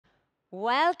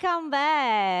Welcome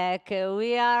back.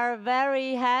 We are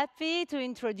very happy to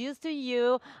introduce to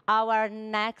you our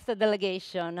next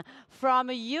delegation. From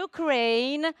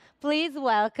Ukraine, please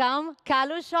welcome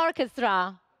Kalush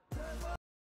Orchestra.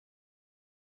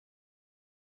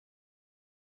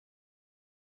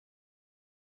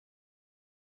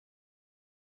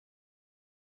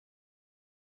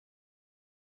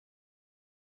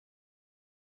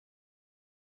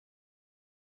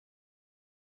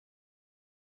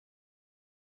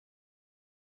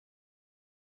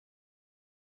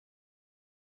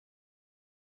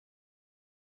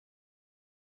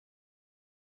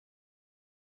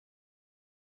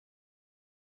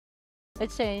 A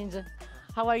change.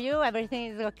 How are you? Everything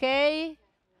is okay?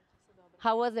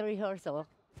 How was the rehearsal?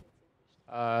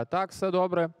 Так, все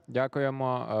добре.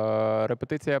 Дякуємо.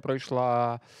 Репетиція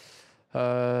пройшла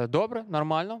добре,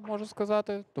 нормально, можу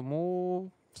сказати.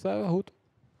 Тому все гуд.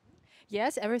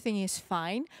 Yes, everything is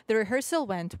fine. The rehearsal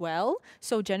went well,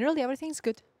 so generally everything's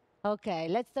good. Okay,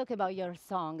 let's talk about your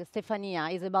song.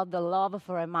 Stefania is about the love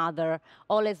for a mother,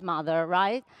 always mother,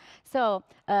 right? So,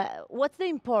 what's the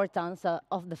importance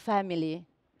of the family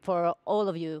for all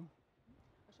of you?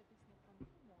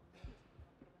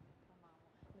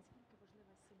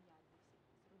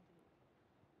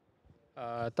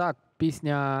 Так,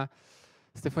 пісня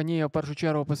Стефанія в першу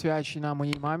чергу посвячена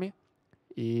моїй мамі.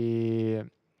 І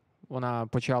вона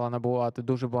почала набувати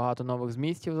дуже багато нових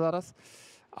змістів зараз.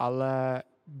 Але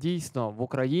дійсно в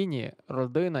Україні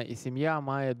родина і сім'я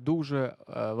має дуже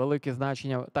велике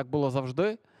значення. Так було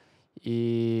завжди.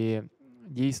 І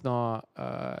дійсно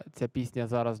ця пісня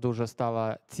зараз дуже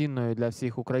стала цінною для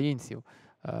всіх українців,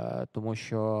 тому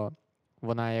що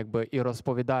вона якби і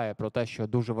розповідає про те, що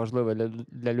дуже важливе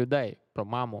для людей, про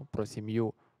маму, про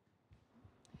сім'ю.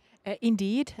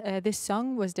 Indeed, this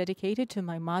song was dedicated to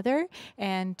my mother,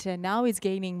 and now it's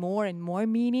gaining more and more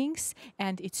meanings.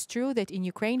 And it's true that in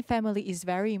Ukraine, family is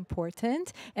very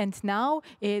important. And now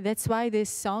that's why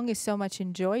this song is so much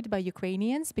enjoyed by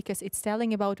Ukrainians, because it's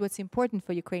telling about what's important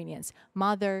for Ukrainians: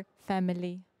 mother,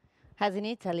 family. As in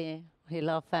Italy, we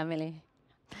love family.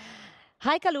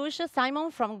 Hi, Kalush. Simon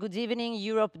from Good Evening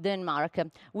Europe, Denmark.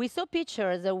 We saw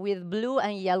pictures with blue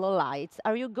and yellow lights.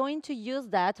 Are you going to use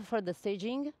that for the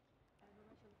staging?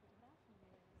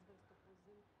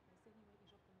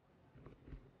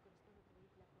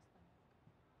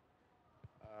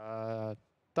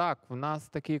 Так, в нас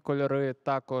такі кольори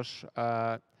також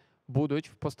будуть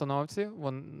в постановці,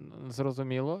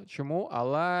 зрозуміло чому,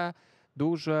 але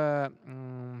дуже,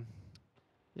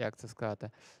 як це сказати,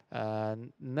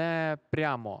 не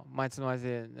прямо, мається на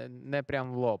увазі не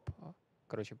прямо в лоб.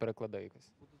 Коротше, перекладаю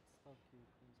якось.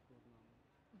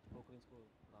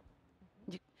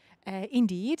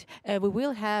 Indeed, we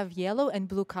will have yellow and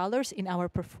blue colors in our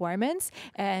performance,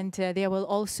 and there will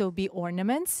also be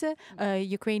ornaments,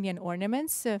 Ukrainian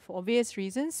ornaments. For obvious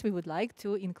reasons, we would like to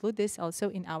include this also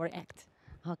in our act.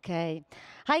 Okay.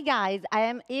 Hi, guys. I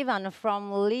am Ivan from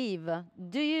Live.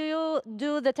 Do you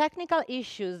do the technical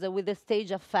issues with the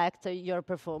stage affect your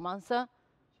performance?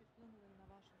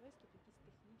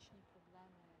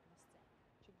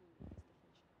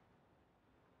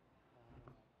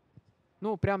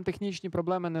 Ну, прям технічні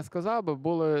проблеми не сказав би.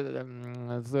 Були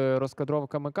з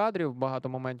розкадровками кадрів, багато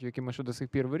моментів, які ми ще до сих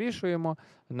пір вирішуємо.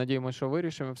 Надіємося, що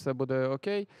вирішимо, все буде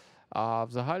окей. А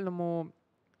в загальному,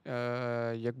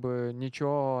 якби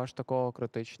нічого аж такого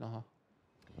критичного.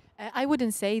 I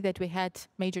wouldn't say that we had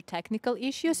major technical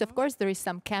issues. Of course, there is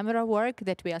some camera work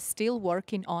that we are still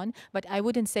working on, but I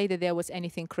wouldn't say that there was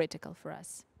anything critical for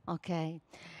us. Okay.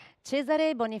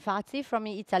 Cesare Bonifazi from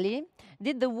Italy.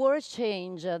 Did the war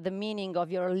change the meaning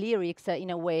of your lyrics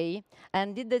in a way?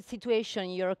 And did the situation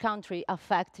in your country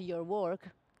affect your work?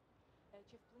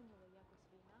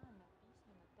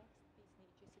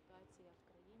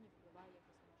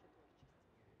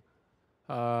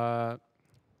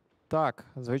 Так,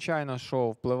 звичайно, що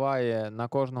впливає на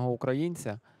кожного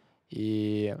українця.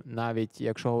 І навіть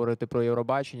якщо говорити про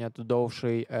Євробачення, то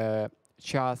довший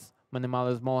час ми не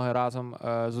мали змоги разом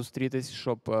зустрітись,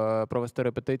 щоб провести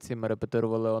репетиції. Ми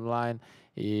репетирували онлайн,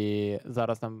 і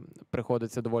зараз нам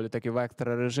приходиться доволі таки в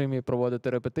екстра режимі проводити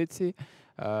репетиції.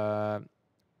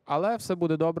 Але все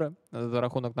буде добре. За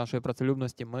рахунок нашої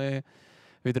працелюбності ми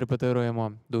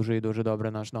відрепетируємо дуже і дуже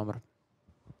добре наш номер.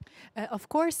 Of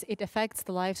course, it affects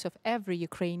the lives of every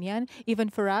Ukrainian. Even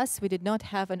for us, we did not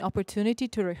have an opportunity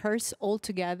to rehearse all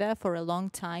together for a long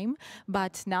time.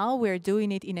 But now we're doing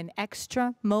it in an extra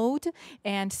mode.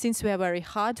 And since we are very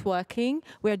hardworking,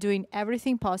 we are doing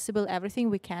everything possible, everything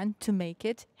we can to make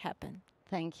it happen.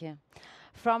 Thank you.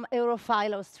 From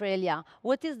Europhile Australia,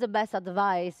 what is the best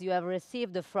advice you have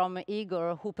received from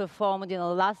Igor, who performed in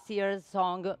last year's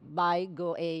song by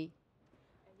Go A?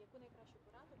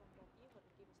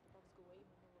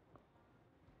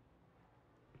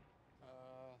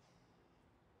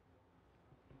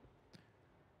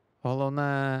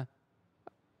 Головне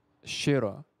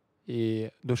щиро і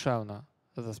душевно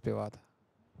заспівати.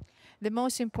 The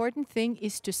most important thing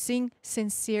is to sing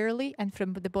sincerely and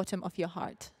from the bottom of your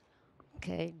heart.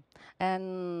 Okay.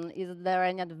 And is there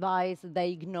any advice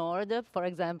they ignored, for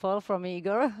example, from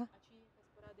Igor?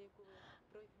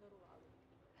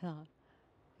 No.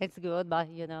 It's good, but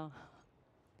you know.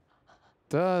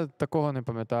 Та такого не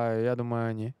пам'ятаю, я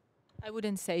думаю, ні. I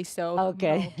wouldn't say so.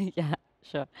 Okay, No. yeah,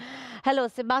 sure. Hello,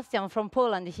 Sebastian from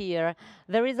Poland here.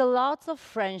 There is a lot of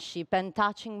friendship and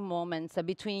touching moments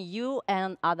between you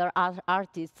and other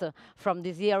artists from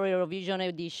this year Eurovision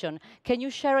edition. Can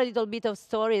you share a little bit of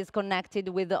stories connected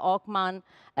with the Ockman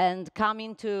and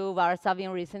coming to Warsaw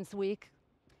in recent week?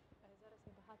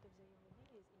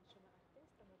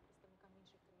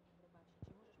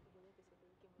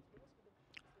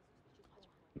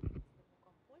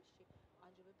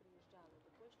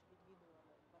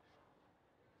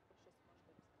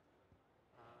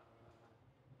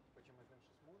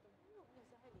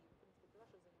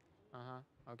 Ага,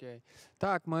 окей.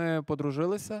 Так, ми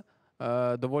подружилися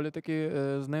доволі таки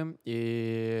з ним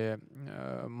і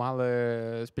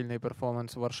мали спільний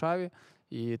перформанс у Варшаві,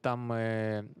 і там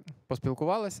ми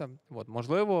поспілкувалися. От,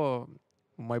 можливо,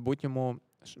 в майбутньому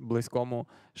близькому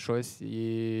щось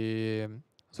і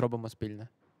зробимо спільне.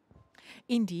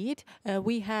 Indeed,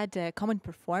 we had a common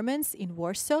performance in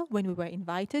Warsaw when we were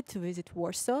invited to visit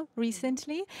Warsaw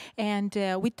recently, and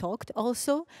we talked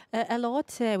also a lot.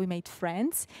 We made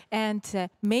friends, and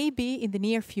maybe in the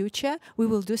near future we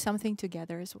will do something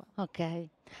together as well. Okay.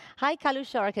 Hi,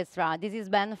 Kalush Orchestra. This is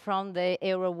Ben from the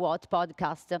EuroWhat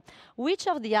podcast. Which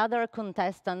of the other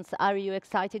contestants are you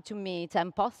excited to meet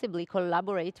and possibly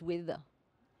collaborate with?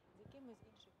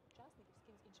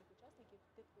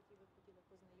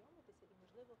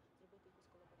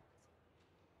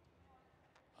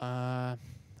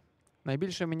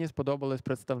 Найбільше мені сподобались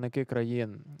представники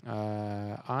країн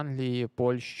Англії,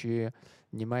 Польщі,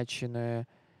 Німеччини,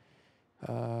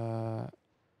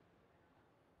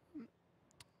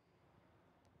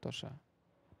 то ще?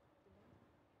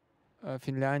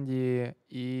 Фінляндії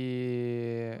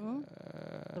і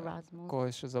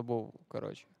когось ще забув,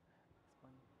 коротше.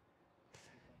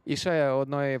 І ще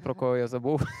одної, про кого я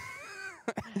забув.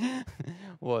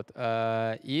 От.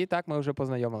 І так ми вже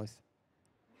познайомились.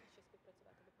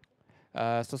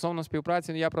 Стосовно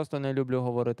співпраці, я просто не люблю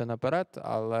говорити наперед,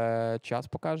 але час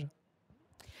покаже.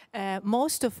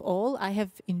 Most of all, I have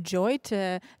enjoyed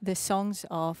the songs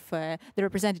of the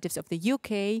representatives of the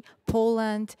UK,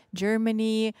 Poland,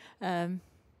 Germany,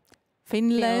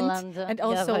 Finland, and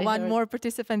also one more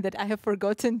participant that I have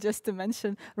forgotten just to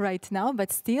mention right now. But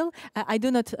still, I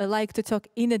do not like to talk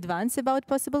in advance about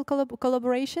possible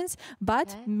collaborations, but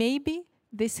maybe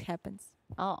this happens.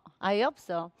 Oh, I hope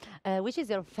so. Which is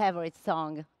your favorite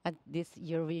song at this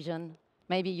Eurovision?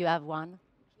 Maybe you have one.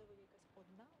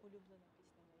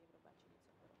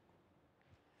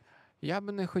 Я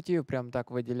би не хотів прям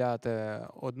так виділяти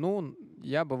одну.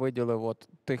 Я би виділив от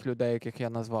тих людей, яких я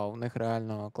назвав. У них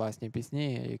реально класні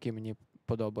пісні, які мені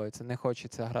подобаються. Не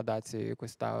хочеться градацію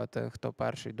якусь ставити, хто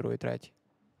перший, другий, третій.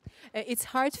 It's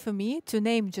hard for me to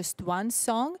name just one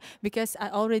song because I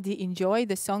already enjoy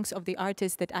the songs of the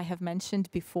artists that I have mentioned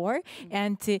before,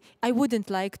 and I wouldn't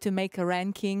like to make a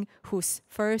ranking who's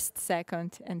first,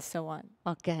 second, and so on.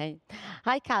 Okay.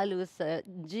 Hi, Kalush.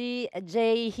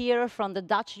 Jay here from the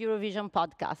Dutch Eurovision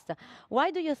podcast. Why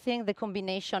do you think the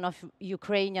combination of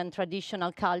Ukrainian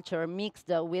traditional culture mixed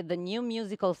with the new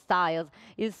musical styles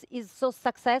is so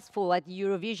successful at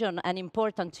Eurovision and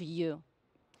important to you?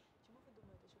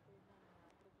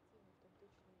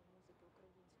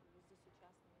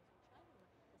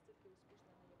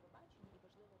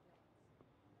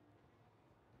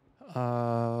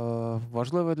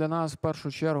 Важливо для нас в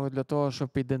першу чергу для того, щоб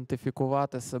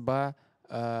ідентифікувати себе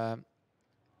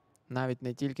навіть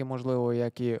не тільки, можливо,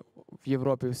 як і в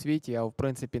Європі, в світі, а в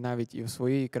принципі навіть і в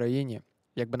своїй країні.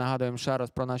 Якби нагадуємо ще раз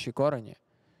про наші корені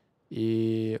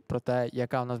і про те,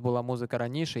 яка в нас була музика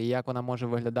раніше і як вона може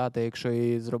виглядати, якщо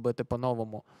її зробити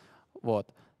по-новому. От,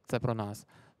 це про нас.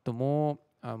 Тому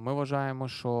ми вважаємо,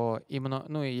 що іменно,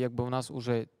 ну і якби в нас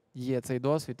вже є цей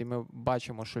досвід, і ми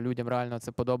бачимо, що людям реально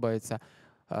це подобається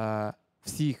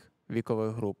всіх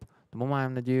вікових груп. Тому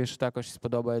маємо надію, що також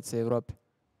сподобається Європі.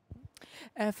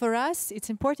 For us, it's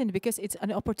important because it's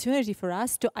an opportunity for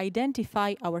us to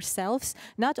identify ourselves,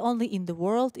 not only in the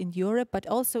world, in Europe, but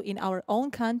also in our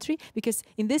own country, because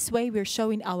in this way we're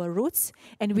showing our roots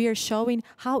and we are showing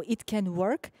how it can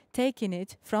work, taking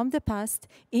it from the past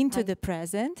into the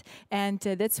present. And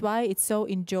that's why it's so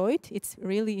enjoyed. It's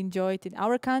really enjoyed in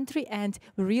our country, and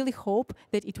we really hope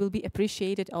that it will be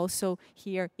appreciated also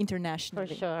here For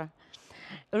internationally. sure.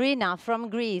 Rina from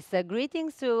Greece,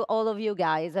 greetings to all of you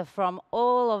guys, from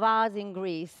all of us in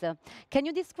Greece. Can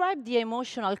you describe the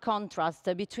emotional contrast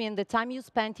between the time you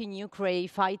spent in Ukraine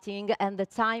fighting and the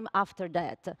time after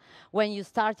that, when you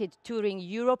started touring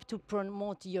Europe to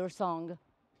promote your song?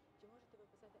 Чи можете ви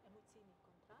описати емоційний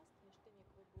контраст між тим,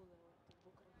 як ви були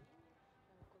в Україні,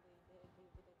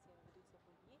 коли ведуться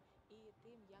бої, і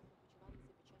тим, як ви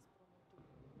почувалися під час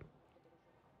подорожування?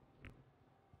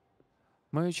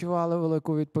 Ми відчували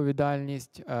велику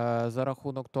відповідальність за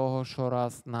рахунок того, що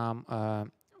раз нам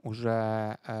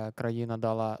уже країна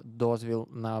дала дозвіл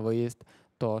на виїзд,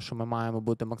 то що ми маємо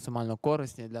бути максимально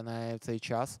корисні для неї в цей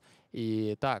час.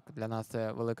 І так, для нас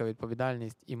це велика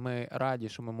відповідальність, і ми раді,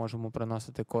 що ми можемо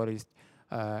приносити користь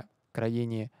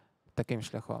країні таким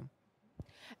шляхом.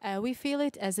 We feel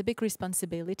it as a big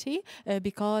responsibility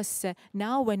because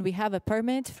now when we have a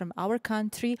permit from our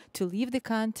country to leave the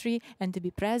country and to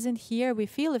be present here, we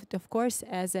feel it, of course,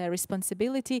 as a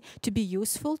responsibility to be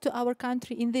useful to our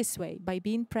country in this way, by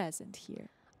being present here.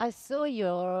 I saw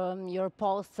your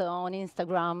post on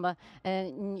Instagram,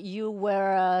 and you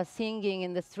were singing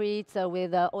in the streets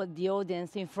with the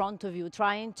audience in front of you,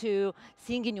 trying to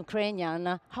sing in Ukrainian.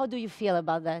 How do you feel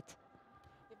about that?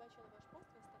 Я бачила ваш пост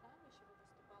в інстаграмі, що ви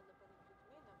виступали перед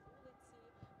людьми на вулиці,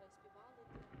 співали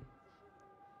для них вживу.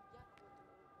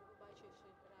 Як ви бачите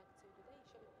реакцію людей,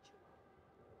 що ви відчуваєте?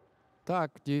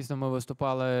 Так, дійсно, ми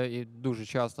виступали і дуже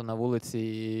часто на вулиці,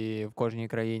 і в кожній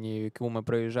країні, в яку ми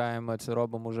приїжджаємо, це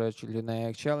робимо вже чуть не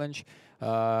як челендж.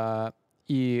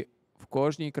 І в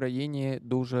кожній країні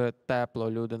дуже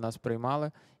тепло люди нас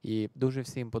приймали, і дуже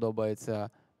всім подобається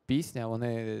пісня.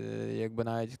 Вони, якби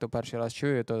навіть хто перший раз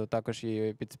чує, то також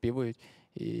її підспівують.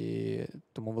 І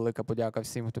тому велика подяка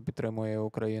всім, хто підтримує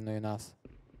Україну і нас.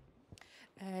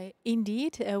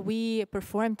 Indeed, we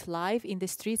performed live in the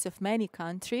streets of many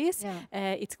countries.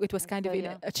 It was kind of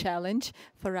a challenge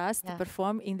for us to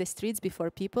perform in the streets before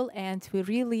people, and we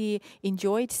really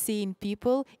enjoyed seeing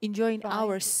people enjoying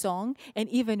our song. And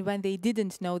even when they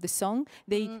didn't know the song,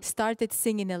 they started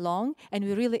singing along, and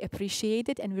we really appreciate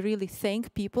it, and we really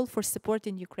thank people for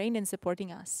supporting Ukraine and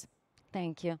supporting us.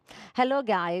 Thank you. Hello,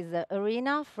 guys.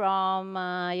 Irina from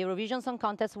Eurovision Song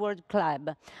Contest World Club.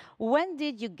 When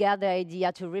did you get the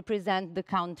idea to represent the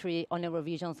country on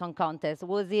Eurovision Song Contest?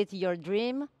 Was it your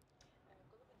dream?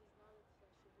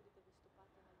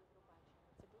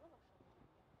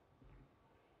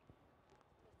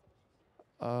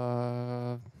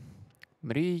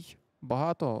 Мрій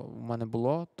багато в мене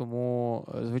було, тому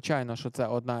звичайно, що це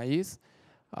одна із,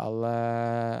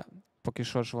 але поки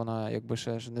що ж вона якби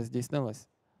ще ж не здійснилась.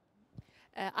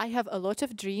 I have a lot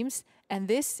of dreams, and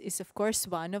this is, of course,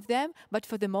 one of them. But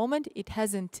for the moment, it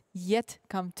hasn't yet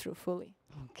come true fully.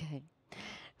 Okay.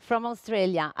 From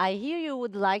Australia, I hear you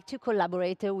would like to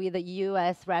collaborate with the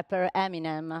US rapper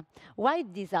Eminem. Why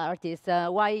this artist?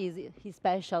 Why is he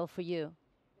special for you?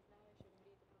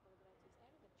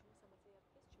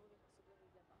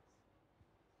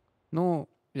 Ну,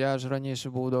 я ж раніше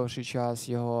був довший час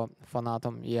його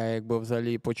фанатом. Я якби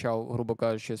взагалі почав, грубо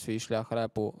кажучи, свій шлях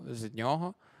репу з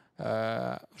нього.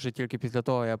 Вже тільки після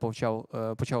того я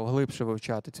почав глибше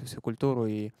вивчати цю всю культуру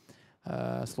і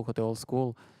слухати old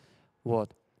school.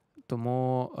 Вот.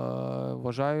 Тому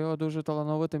вважаю його дуже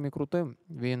талановитим і крутим.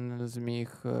 Він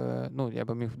зміг, ну, я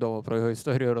би міг довго про його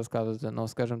історію розказувати, але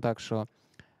скажімо так, що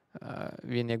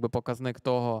він якби показник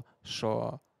того,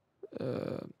 що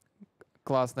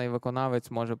класний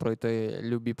виконавець може пройти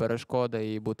любі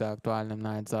перешкоди і бути актуальним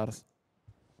навіть зараз.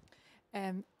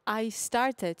 I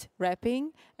started rapping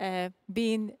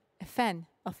being a fan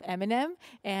of Eminem,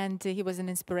 and he was an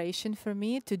inspiration for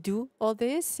me to do all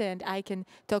this. And I can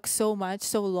talk so much,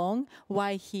 so long.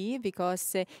 Why he? Because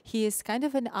he is kind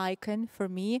of an icon for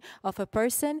me of a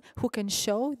person who can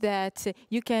show that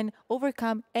you can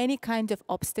overcome any kind of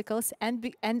obstacles and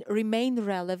remain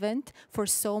relevant for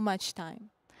so much time.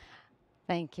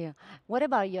 Thank you. What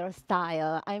about your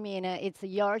style? I mean, it's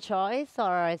your choice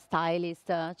or a stylist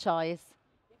choice?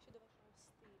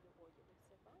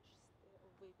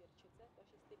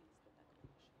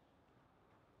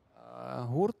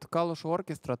 Гурт Kalush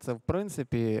Orchestra – це, в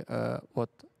принципі,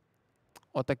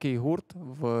 отакий гурт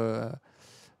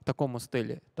в такому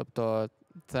стилі. Тобто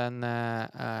це не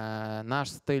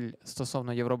наш стиль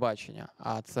стосовно Євробачення,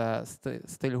 а це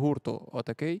стиль гурту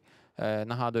отакий.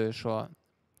 Нагадую, що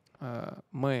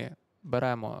ми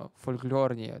беремо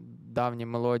фольклорні давні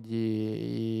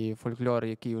мелодії і фольклор,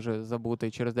 який вже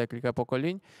забутий через декілька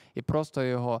поколінь, і просто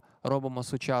його робимо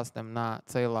сучасним на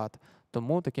цей лад.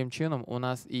 Тому таким чином у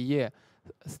нас і є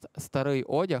старий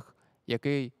одяг,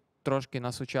 який трошки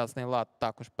на сучасний лад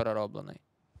також перероблений.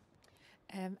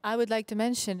 I would like to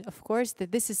mention, of course,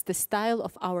 that this is the style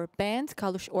of our band,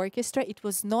 Kalush Orchestra. It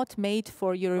was not made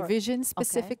for Eurovision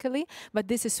specifically, but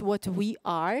this is what we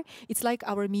are. It's like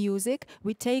our music.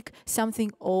 We take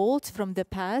something old from the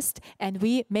past and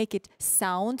we make it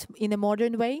sound in a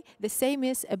modern way. The same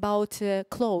is about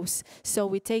clothes. So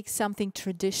we take something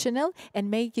traditional and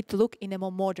make it look in a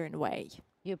more modern way.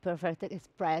 You perfectly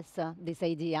express this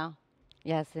idea.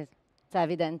 Yes, it's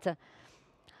evident.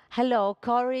 Hello,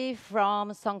 Corey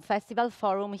from Song Festival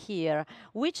Forum here.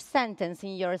 Which sentence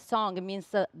in your song means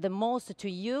the most to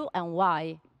you and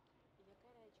why?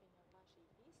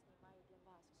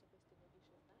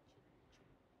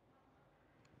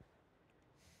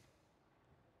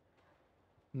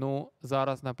 Ну,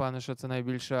 зараз, напевно, що це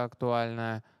найбільше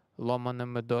актуальне.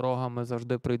 Ломаними дорогами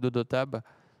завжди прийду до тебе.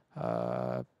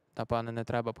 Напевно, не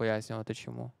треба пояснювати,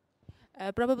 чому.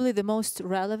 Probably the most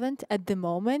relevant at the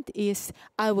moment is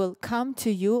I will come to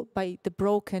you by the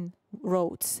broken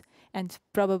roads. And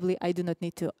probably I do not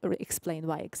need to explain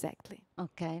why exactly.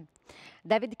 Okay.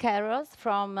 David Carros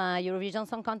from Eurovision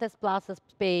Song Contest Plus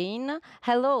Spain.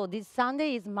 Hello, this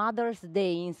Sunday is Mother's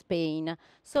Day in Spain.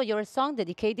 So your song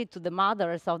dedicated to the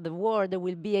mothers of the world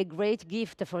will be a great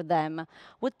gift for them.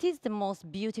 What is the most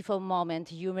beautiful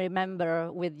moment you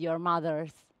remember with your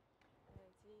mothers?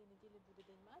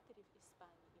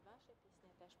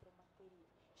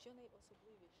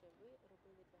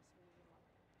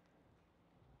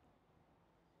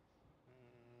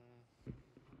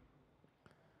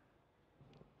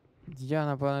 Я,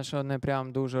 напевно, що не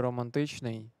прям дуже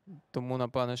романтичний, тому,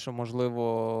 напевно, що,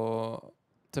 можливо,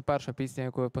 це перша пісня,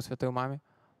 яку я посвятив мамі,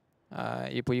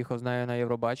 і поїхав з нею на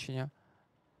Євробачення.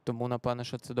 Тому, напевно,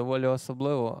 що це доволі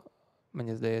особливо,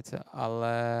 мені здається.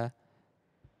 Але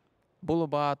було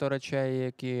багато речей,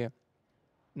 які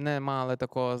не мали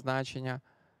такого значення,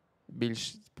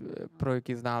 більш про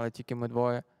які знали тільки ми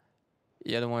двоє.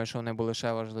 Я думаю, що вони були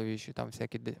ще важливіші. Там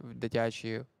всякі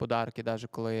дитячі подарки, навіть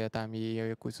коли я там їй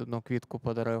якусь одну квітку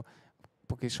подарив,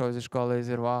 поки йшов зі школи і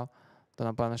зірвав, то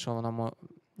напевно, що воно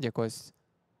якось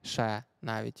ще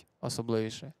навіть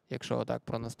особливіше, якщо отак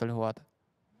проностальгувати.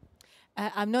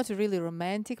 I'm not a really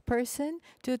romantic person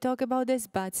to talk about this,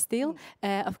 but still,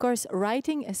 of course,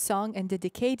 writing a song and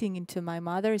dedicating it to my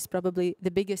mother is probably the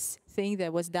biggest thing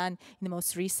that was done in the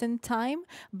most recent time.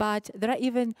 But there are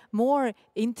even more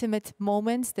intimate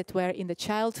moments that were in the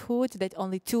childhood that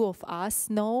only two of us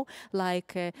know,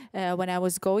 like when I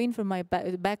was going from my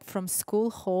back from school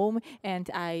home and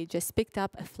I just picked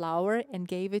up a flower and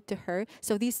gave it to her.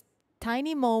 So these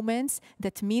tiny moments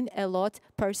that mean a lot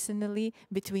personally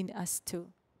between us two.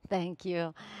 Thank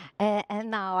you.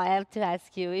 And now I have to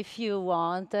ask you, if you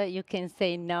want, you can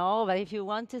say no, but if you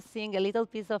want to sing a little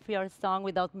piece of your song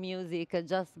without music,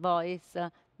 just voice,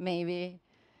 maybe.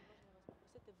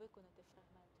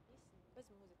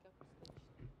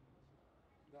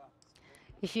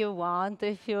 If you want,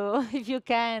 if you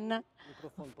can,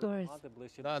 of course.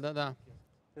 Да.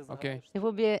 Окей. It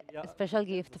would be a special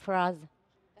gift for us.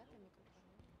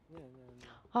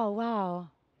 Oh, wow.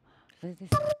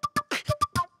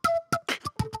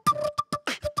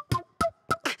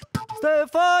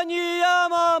 Стефанія,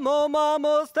 мамо,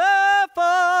 мамо,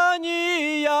 Стефанія,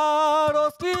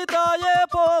 розквітає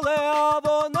поле, а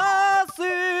вона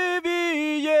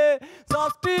сивіє.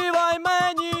 Заспівай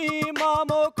мені,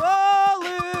 мамо,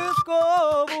 колискову,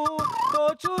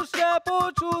 хочу ще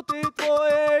почути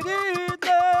твоє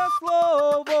рідне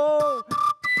слово.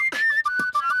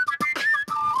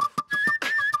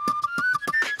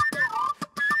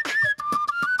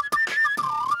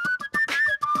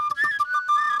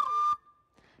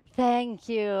 Thank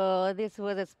you. This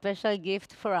was a special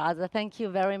gift for us. Thank you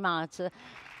very much.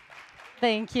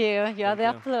 Thank you. You have the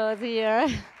applause here.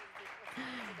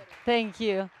 Thank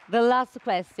you. The last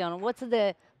question. What's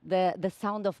the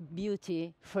sound of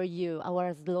beauty for you?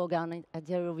 Our slogan at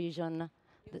Eurovision.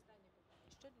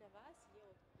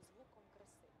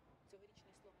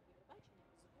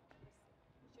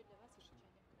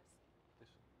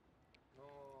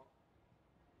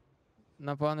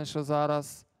 Напевне, що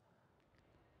зараз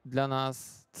для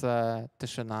нас це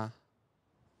тишина.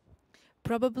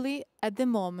 Probably at the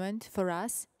moment for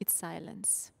us it's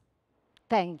silence.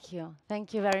 Thank you.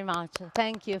 Thank you very much.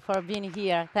 Thank you for being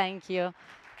here. Thank you.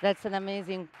 That's an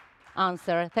amazing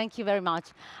answer. Thank you very much.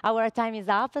 Our time is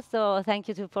up, so thank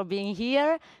you for being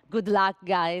here. Good luck,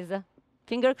 guys.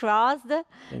 Finger crossed.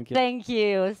 Thank you. Thank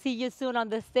you. See you soon on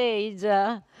the stage.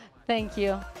 Thank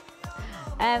you.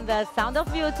 And the sound of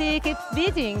beauty keeps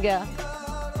beating.